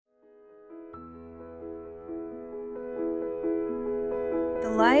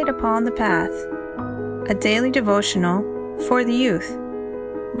Light Upon the Path, a daily devotional for the youth,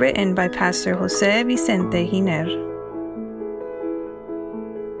 written by Pastor Jose Vicente Giner.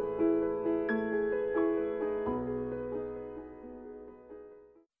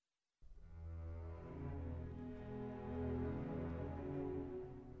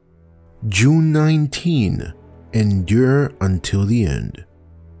 June 19. Endure until the end.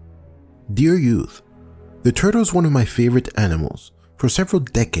 Dear youth, the turtle is one of my favorite animals. For several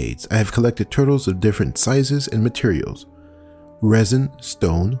decades, I have collected turtles of different sizes and materials: resin,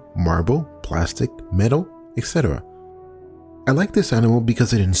 stone, marble, plastic, metal, etc. I like this animal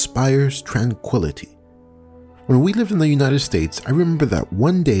because it inspires tranquility. When we lived in the United States, I remember that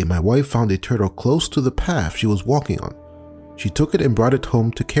one day my wife found a turtle close to the path she was walking on. She took it and brought it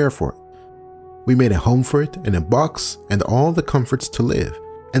home to care for it. We made a home for it in a box and all the comforts to live,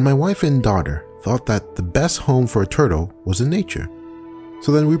 and my wife and daughter thought that the best home for a turtle was in nature.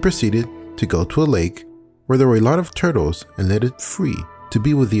 So then we proceeded to go to a lake where there were a lot of turtles and let it free to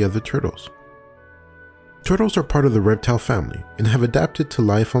be with the other turtles. Turtles are part of the reptile family and have adapted to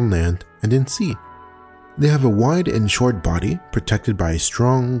life on land and in sea. They have a wide and short body protected by a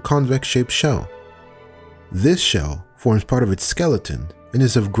strong convex-shaped shell. This shell forms part of its skeleton and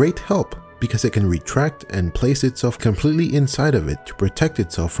is of great help because it can retract and place itself completely inside of it to protect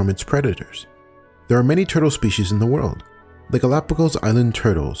itself from its predators. There are many turtle species in the world. The Galapagos Island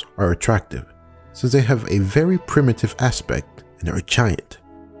turtles are attractive since they have a very primitive aspect and are giant.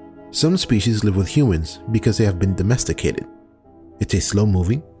 Some species live with humans because they have been domesticated. It's a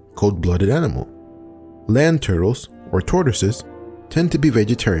slow-moving, cold-blooded animal. Land turtles, or tortoises, tend to be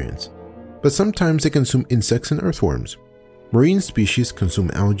vegetarians, but sometimes they consume insects and earthworms. Marine species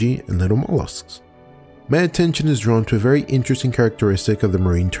consume algae and little mollusks. My attention is drawn to a very interesting characteristic of the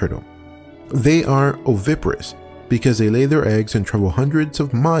marine turtle. They are oviparous because they lay their eggs and travel hundreds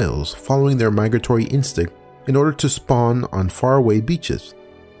of miles following their migratory instinct in order to spawn on faraway beaches.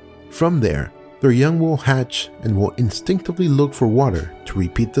 From there, their young will hatch and will instinctively look for water to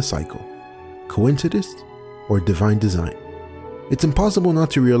repeat the cycle. Coincidence or divine design? It's impossible not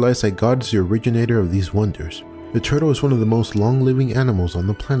to realize that God is the originator of these wonders. The turtle is one of the most long-living animals on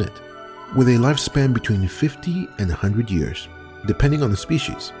the planet, with a lifespan between 50 and 100 years, depending on the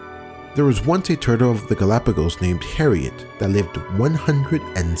species. There was once a turtle of the Galapagos named Harriet that lived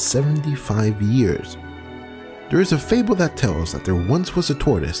 175 years. There is a fable that tells that there once was a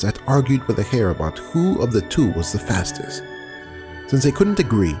tortoise that argued with a hare about who of the two was the fastest. Since they couldn't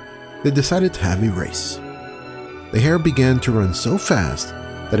agree, they decided to have a race. The hare began to run so fast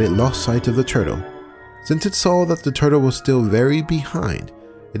that it lost sight of the turtle. Since it saw that the turtle was still very behind,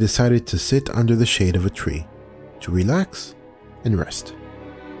 it decided to sit under the shade of a tree to relax and rest.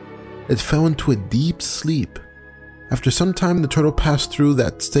 It fell into a deep sleep. After some time, the turtle passed through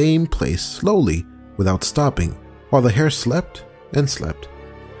that same place slowly without stopping, while the hare slept and slept.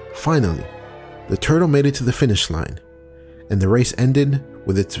 Finally, the turtle made it to the finish line, and the race ended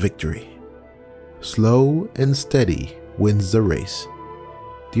with its victory. Slow and steady wins the race.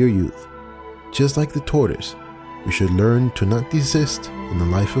 Dear youth, just like the tortoise, we should learn to not desist in the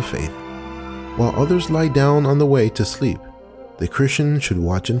life of faith. While others lie down on the way to sleep, the Christian should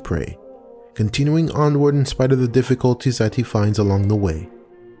watch and pray, continuing onward in spite of the difficulties that he finds along the way.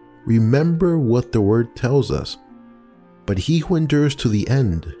 Remember what the word tells us. But he who endures to the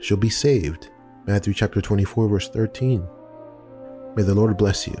end shall be saved. Matthew chapter 24, verse 13. May the Lord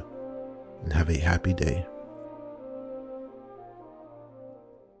bless you and have a happy day.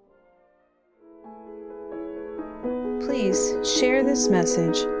 Please share this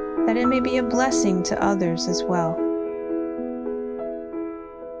message that it may be a blessing to others as well.